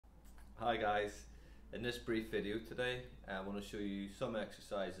Hi guys, in this brief video today I want to show you some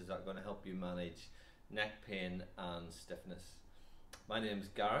exercises that are going to help you manage neck pain and stiffness. My name is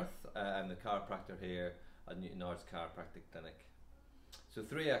Gareth, I'm the chiropractor here at Newton Arts Chiropractic Clinic. So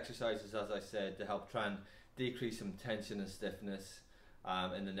 3 exercises, as I said, to help try and decrease some tension and stiffness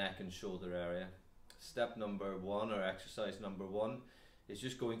in the neck and shoulder area. Step number 1, or exercise number 1, is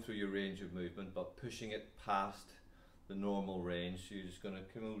just going through your range of movement but pushing it past the normal range. So you're just going to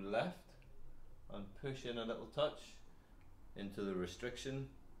come left and push in a little touch into the restriction.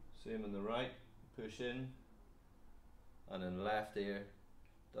 Same on the right, push in, and then left ear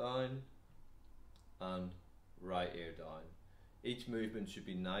down and right ear down. Each movement should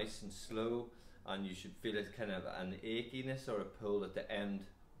be nice and slow, and you should feel it kind of an achiness or a pull at the end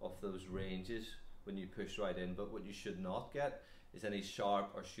of those ranges when you push right in. But what you should not get is any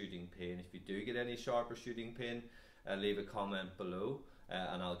sharp or shooting pain. If you do get any sharp or shooting pain, leave a comment below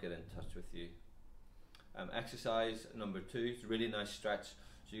and I'll get in touch with you. Exercise number 2 is a really nice stretch.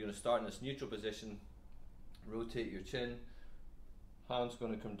 So you're going to start in this neutral position, rotate your chin, hands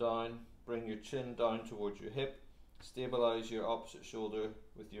going to come down, bring your chin down towards your hip, stabilize your opposite shoulder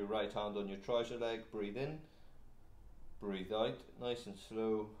with your right hand on your trouser leg, breathe in, breathe out, nice and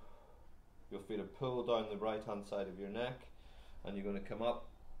slow. You'll feel a pull down the right hand side of your neck, and you're going to come up,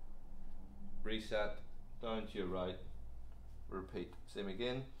 reset, down to your right, repeat. Same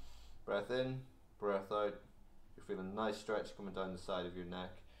again, breath in, breath out. You're feeling a nice stretch coming down the side of your neck.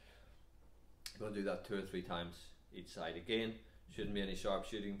 You're going to do that 2 or 3 times each side. Again, shouldn't be any sharp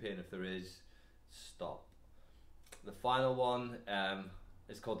shooting pain. If there is, stop. The final one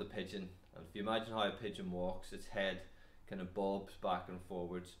is called the pigeon, and if you imagine how a pigeon walks, its head kind of bobs back and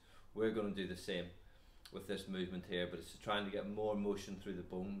forwards. We're going to do the same with this movement here, but it's trying to get more motion through the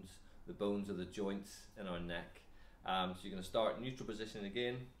bones of the joints in our neck. So you're going to start neutral position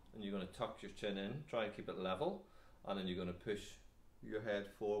again, and you're going to tuck your chin in, try and keep it level, and then you're going to push your head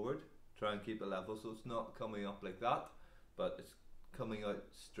forward, try and keep it level so it's not coming up like that, but it's coming out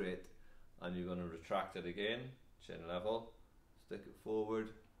straight. And you're going to retract it again, chin level, stick it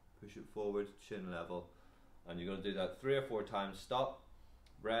forward, push it forward, chin level, and you're going to do that 3 or 4 times. Stop,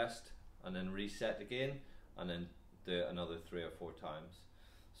 rest, and then reset again, and then do another 3 or 4 times.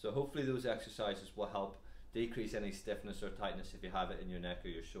 So hopefully those exercises will help decrease any stiffness or tightness if you have it in your neck or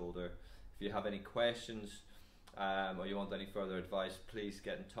your shoulder. If you have any questions or you want any further advice, please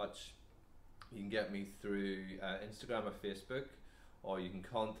get in touch. You can get me through Instagram or Facebook, or you can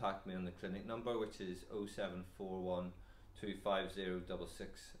contact me on the clinic number, which is 0741 250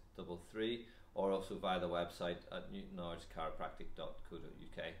 6633, or also via the website at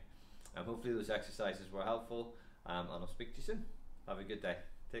newtonartschiropractic.co.uk. Hopefully those exercises were helpful, and I'll speak to you soon. Have a good day.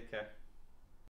 Take care.